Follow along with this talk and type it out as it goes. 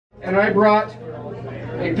and I brought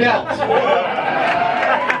a belt. I'm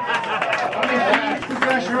a huge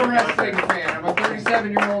professional wrestling fan. I'm a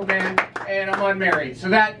 37-year-old man, and I'm unmarried, so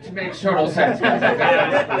that makes total sense.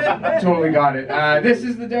 Totally got it. This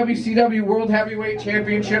is the WCW World Heavyweight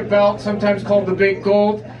Championship belt, sometimes called the Big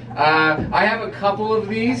Gold. I have a couple of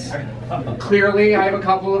these. Clearly, I have a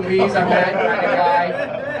couple of these. I'm that kind of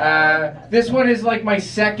guy. This one is like my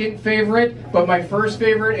second favorite, but my first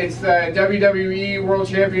favorite, it's the WWE World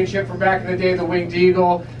Championship from back in the day, the Winged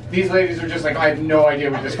Eagle. These ladies are just like, I have no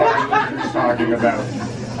idea what this fucking loser is talking about.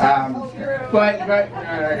 But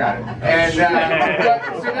I got it. And so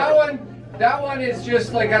that one is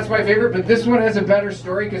just like, that's my favorite, but this one has a better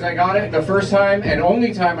story because I got it the first time and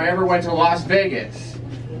only time I ever went to Las Vegas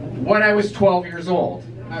when I was 12 years old.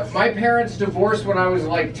 My parents divorced when I was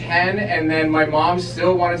like 10, and then my mom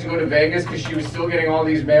still wanted to go to Vegas because she was still getting all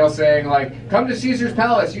these mail saying like, come to Caesar's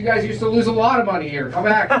Palace, you guys used to lose a lot of money here, come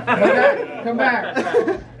back, come back, come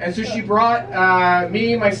back. And so she brought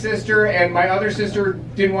me, my sister, and my other sister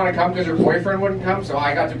didn't want to come because her boyfriend wouldn't come, so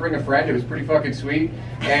I got to bring a friend. It was pretty fucking sweet.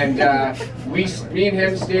 And me and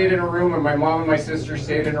him stayed in a room, and my mom and my sister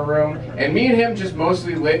stayed in a room, and me and him just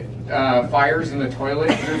mostly lit fires in the toilet.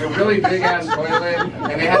 There's a really big ass toilet,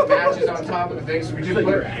 and they have matches on top of the thing, so we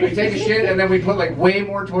take a shit, and then we put like way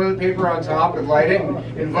more toilet paper on top and light it, and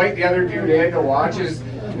invite the other dude in to watch his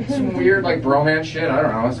some weird like bromance shit. I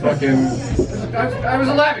don't know. It's fucking. I was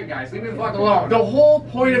 11, guys. Leave me the fuck alone. The whole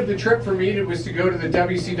point of the trip for me was to go to the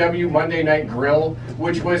WCW Monday Night Grill,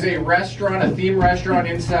 which was a restaurant, a theme restaurant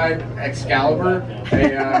inside Excalibur,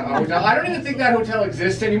 a hotel. I don't even think that hotel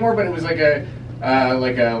exists anymore, but it was like a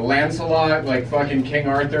Lancelot, like fucking King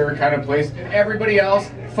Arthur kind of place. And everybody else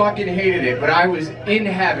fucking hated it, but I was in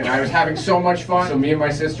heaven. I was having so much fun. So me and my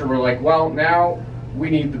sister were like, well, now we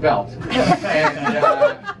need the belt. And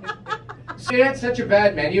so they had such a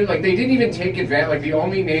bad menu, like they didn't even take advantage, like the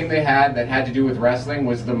only name they had that had to do with wrestling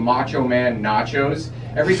was the Macho Man Nachos.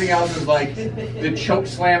 Everything else was like the Choke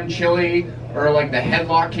Slam Chili or like the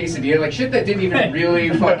Headlock Quesadilla, like shit that didn't even really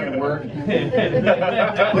fucking work.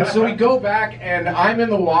 But so we go back and I'm in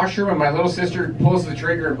the washroom and my little sister pulls the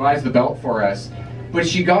trigger and buys the belt for us. But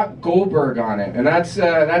she got Goldberg on it, and that's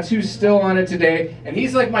who's still on it today, and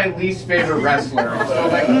he's like my least favorite wrestler. So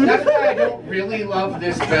like that's why I don't really love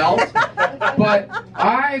this belt, but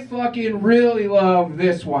I fucking really love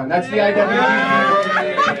this one. That's the IWGP.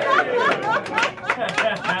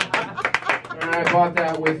 And I bought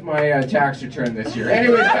that with my tax return this year.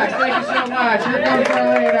 Anyways, guys, thank you so much. Here comes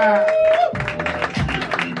Marlena.